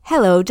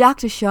Hello,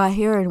 Dr. Shaw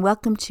here, and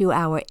welcome to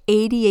our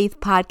 88th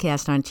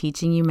podcast on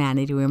teaching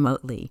humanity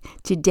remotely.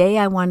 Today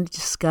I want to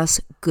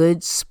discuss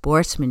good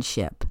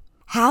sportsmanship.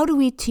 How do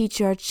we teach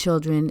our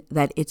children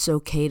that it's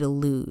okay to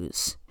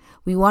lose?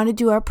 We want to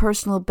do our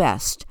personal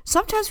best.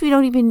 Sometimes we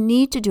don't even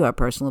need to do our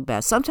personal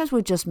best. Sometimes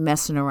we're just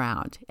messing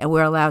around, and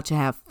we're allowed to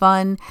have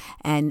fun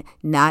and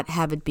not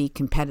have it be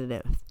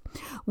competitive.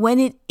 When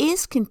it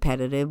is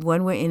competitive,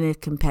 when we're in a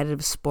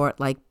competitive sport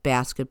like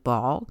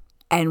basketball,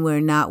 and we're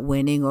not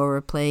winning, or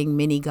we're playing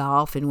mini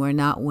golf and we're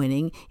not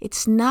winning,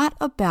 it's not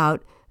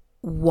about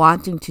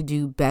wanting to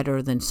do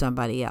better than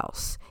somebody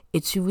else.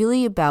 It's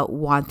really about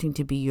wanting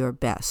to be your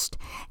best.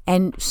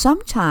 And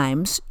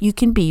sometimes you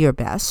can be your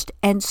best,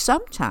 and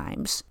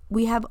sometimes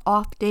we have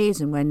off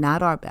days and we're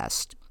not our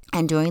best.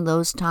 And during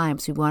those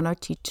times, we want to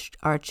teach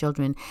our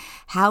children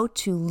how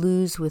to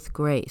lose with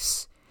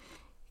grace.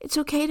 It's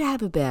okay to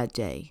have a bad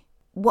day.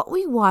 What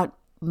we want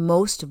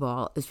most of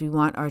all is we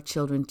want our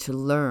children to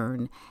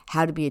learn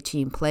how to be a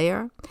team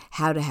player,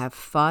 how to have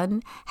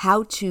fun,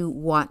 how to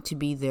want to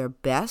be their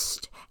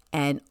best,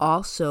 and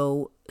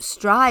also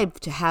strive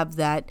to have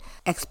that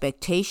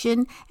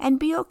expectation and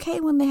be okay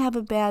when they have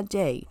a bad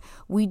day.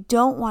 We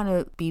don't want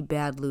to be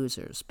bad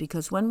losers,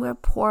 because when we're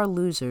poor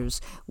losers,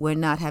 we're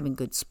not having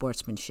good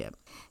sportsmanship.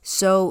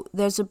 So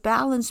there's a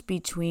balance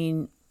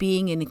between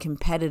being in a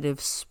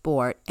competitive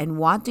sport and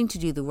wanting to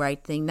do the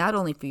right thing, not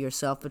only for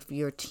yourself, but for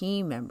your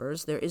team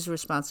members. There is a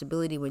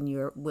responsibility when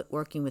you're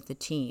working with the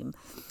team,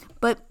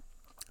 but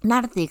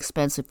not at the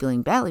expense of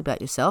feeling badly about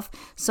yourself.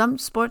 Some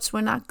sports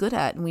we're not good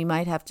at, and we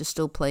might have to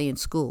still play in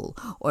school,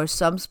 or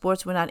some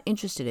sports we're not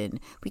interested in.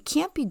 We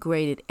can't be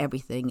great at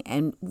everything,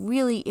 and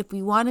really, if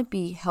we want to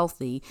be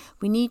healthy,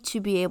 we need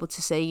to be able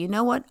to say, you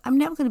know what, I'm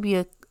never going to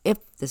be if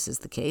this is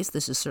the case,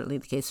 this is certainly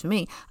the case for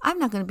me, I'm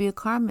not going to be a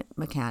car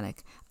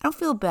mechanic. I don't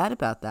feel bad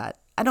about that.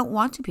 I don't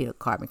want to be a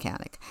car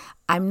mechanic.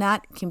 I'm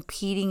not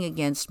competing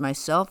against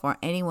myself or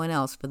anyone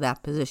else for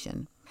that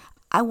position.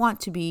 I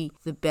want to be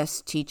the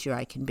best teacher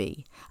I can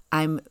be.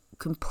 I'm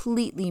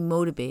completely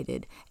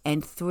motivated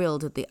and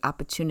thrilled at the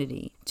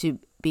opportunity to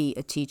be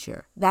a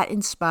teacher. That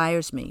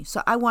inspires me.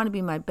 So I want to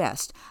be my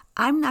best.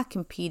 I'm not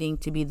competing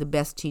to be the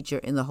best teacher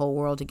in the whole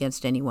world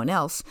against anyone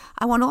else.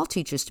 I want all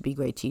teachers to be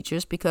great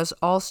teachers because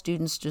all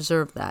students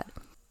deserve that.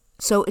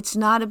 So it's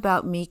not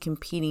about me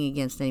competing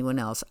against anyone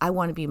else. I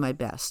want to be my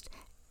best.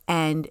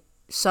 And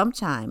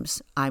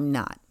sometimes I'm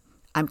not.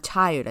 I'm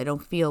tired. I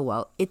don't feel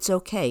well. It's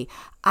okay.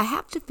 I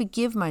have to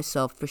forgive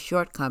myself for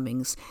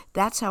shortcomings.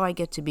 That's how I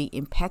get to be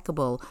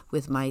impeccable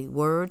with my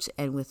words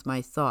and with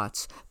my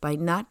thoughts, by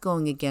not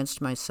going against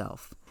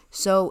myself.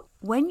 So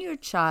when your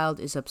child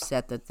is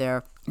upset that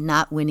they're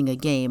not winning a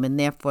game and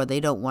therefore they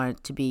don't want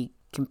it to be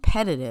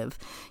competitive,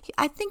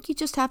 I think you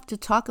just have to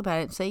talk about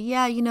it and say,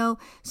 yeah,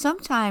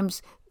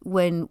 sometimes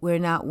when we're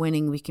not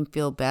winning, we can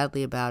feel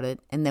badly about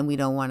it, and then we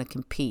don't want to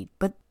compete.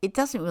 But it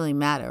doesn't really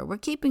matter. We're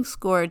keeping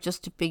score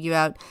just to figure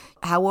out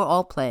how we're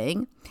all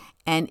playing.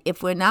 And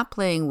if we're not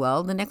playing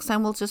well, the next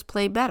time we'll just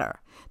play better.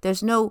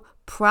 There's no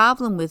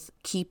problem with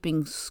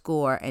keeping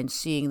score and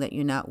seeing that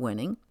you're not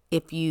winning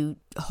if you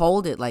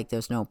hold it like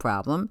there's no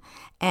problem.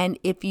 And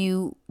if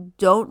you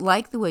don't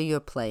like the way you're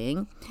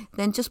playing,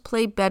 then just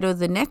play better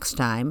the next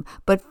time.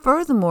 But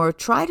furthermore,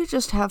 try to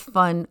just have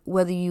fun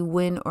whether you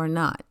win or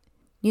not.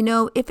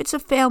 If it's a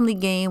family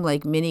game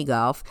like mini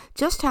golf,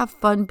 just have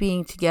fun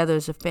being together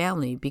as a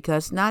family,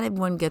 because not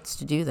everyone gets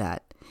to do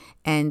that.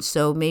 And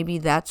so maybe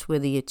that's where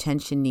the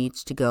attention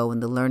needs to go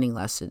in the learning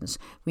lessons.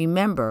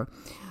 Remember,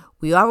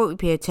 we are what we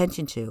pay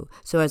attention to.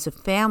 So as a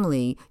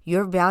family,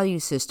 your value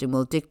system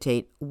will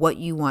dictate what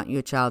you want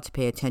your child to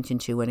pay attention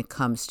to when it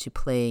comes to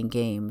playing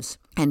games,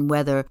 and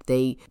whether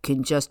they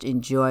can just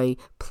enjoy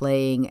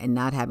playing and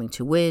not having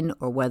to win,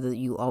 or whether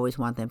you always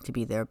want them to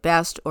be their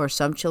best, or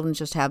some children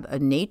just have a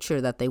nature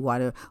that they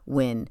want to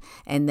win,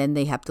 and then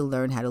they have to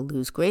learn how to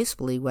lose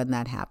gracefully when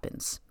that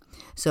happens.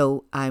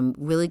 So I'm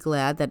really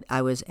glad that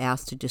I was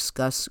asked to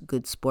discuss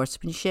good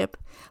sportsmanship.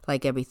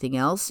 Like everything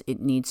else, it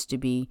needs to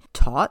be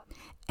taught,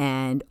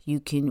 and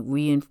you can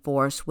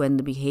reinforce when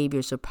the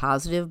behaviors are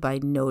positive by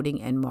noting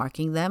and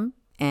marking them,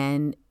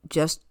 and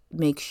just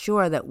make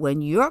sure that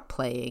when you're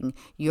playing,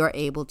 you're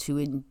able to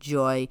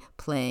enjoy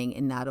playing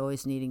and not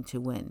always needing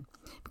to win.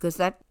 Because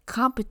that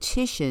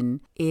competition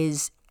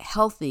is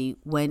healthy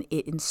when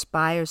it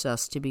inspires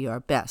us to be our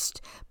best,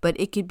 but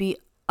it could be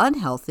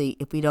unhealthy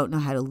if we don't know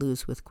how to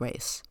lose with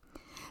grace.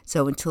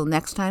 So until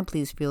next time,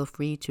 please feel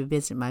free to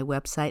visit my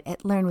website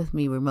at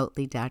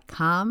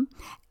learnwithmeremotely.com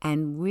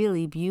and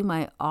really view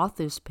my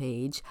authors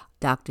page,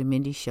 Dr.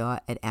 Mindy Shaw,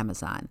 at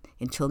Amazon.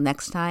 Until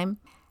next time,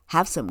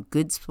 have some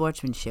good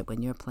sportsmanship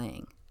when you're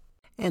playing.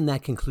 And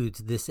that concludes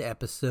this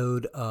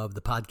episode of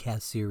the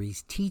podcast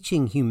series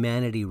Teaching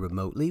Humanity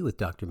Remotely with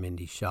Dr.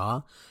 Mindy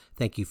Shaw.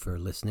 Thank you for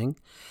listening.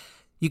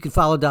 You can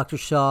follow Dr.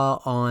 Shaw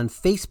on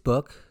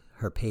Facebook.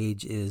 Her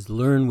page is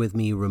Learn With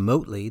Me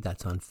Remotely.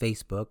 That's on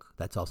Facebook.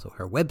 That's also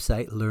her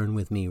website,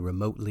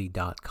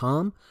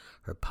 learnwithmeremotely.com.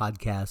 Her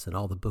podcasts and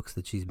all the books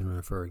that she's been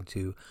referring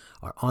to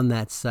are on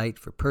that site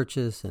for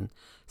purchase, and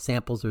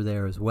samples are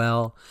there as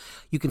well.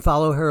 You can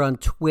follow her on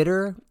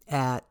Twitter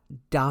at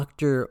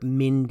Dr.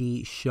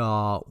 Mindy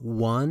Shaw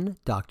 1.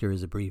 Doctor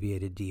is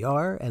abbreviated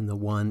DR, and the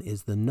 1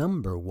 is the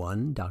number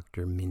 1,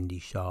 Dr. Mindy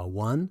Shaw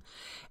 1.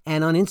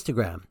 And on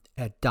Instagram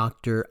at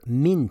Dr.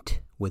 Mint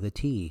with a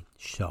T,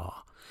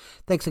 Shaw.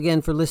 Thanks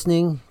again for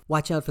listening.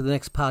 Watch out for the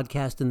next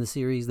podcast in the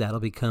series. That'll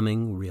be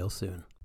coming real soon.